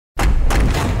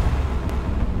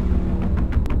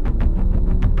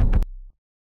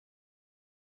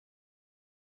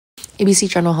ABC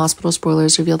General Hospital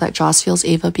spoilers reveal that Joss feels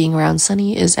Ava being around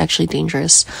Sunny is actually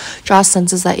dangerous. Joss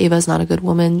senses that Ava is not a good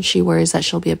woman. She worries that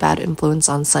she'll be a bad influence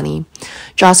on Sunny.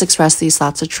 Joss expressed these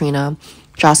thoughts to Trina.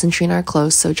 Joss and Trina are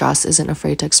close, so Joss isn't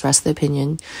afraid to express the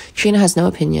opinion. Trina has no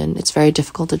opinion. It's very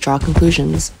difficult to draw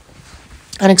conclusions.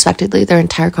 Unexpectedly, their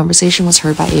entire conversation was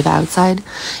heard by Ava outside.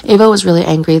 Ava was really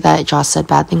angry that Joss said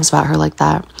bad things about her like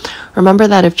that. Remember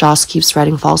that if Joss keeps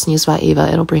spreading false news about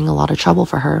Ava, it'll bring a lot of trouble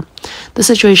for her. The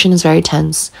situation is very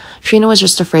tense. Trina was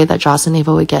just afraid that Joss and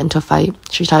Ava would get into a fight.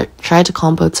 She tried to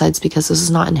calm both sides because this is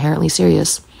not inherently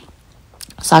serious.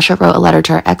 Sasha wrote a letter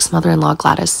to her ex-mother-in-law,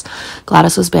 Gladys.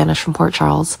 Gladys was banished from Port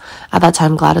Charles. At that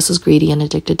time, Gladys was greedy and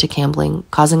addicted to gambling,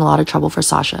 causing a lot of trouble for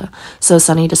Sasha, so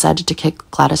Sunny decided to kick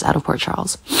Gladys out of Port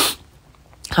Charles.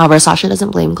 However, Sasha doesn't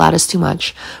blame Gladys too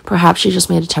much. Perhaps she just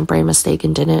made a temporary mistake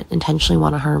and didn't intentionally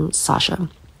want to harm Sasha.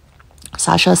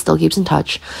 Sasha still keeps in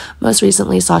touch. Most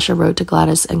recently, Sasha wrote to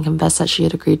Gladys and confessed that she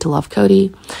had agreed to love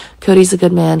Cody. Cody's a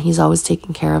good man. He's always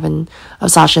taken care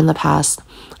of Sasha in the past.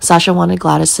 Sasha wanted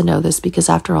Gladys to know this because,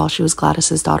 after all, she was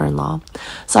Gladys's daughter-in-law.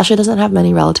 Sasha doesn't have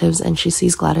many relatives, and she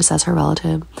sees Gladys as her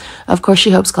relative. Of course, she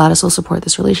hopes Gladys will support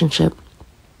this relationship.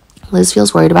 Liz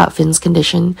feels worried about Finn's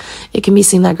condition. It can be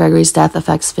seen that Gregory's death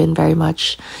affects Finn very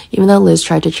much. Even though Liz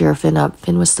tried to cheer Finn up,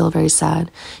 Finn was still very sad.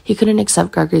 He couldn't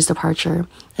accept Gregory's departure,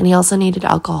 and he also needed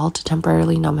alcohol to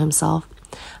temporarily numb himself.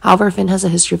 However, Finn has a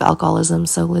history of alcoholism,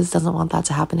 so Liz doesn't want that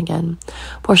to happen again.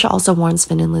 Portia also warns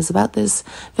Finn and Liz about this.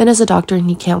 Finn is a doctor and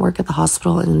he can't work at the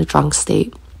hospital in a drunk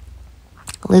state.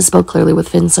 Liz spoke clearly with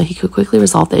Finn so he could quickly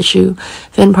resolve the issue.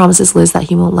 Finn promises Liz that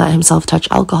he won't let himself touch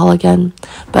alcohol again,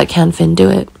 but can Finn do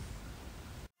it?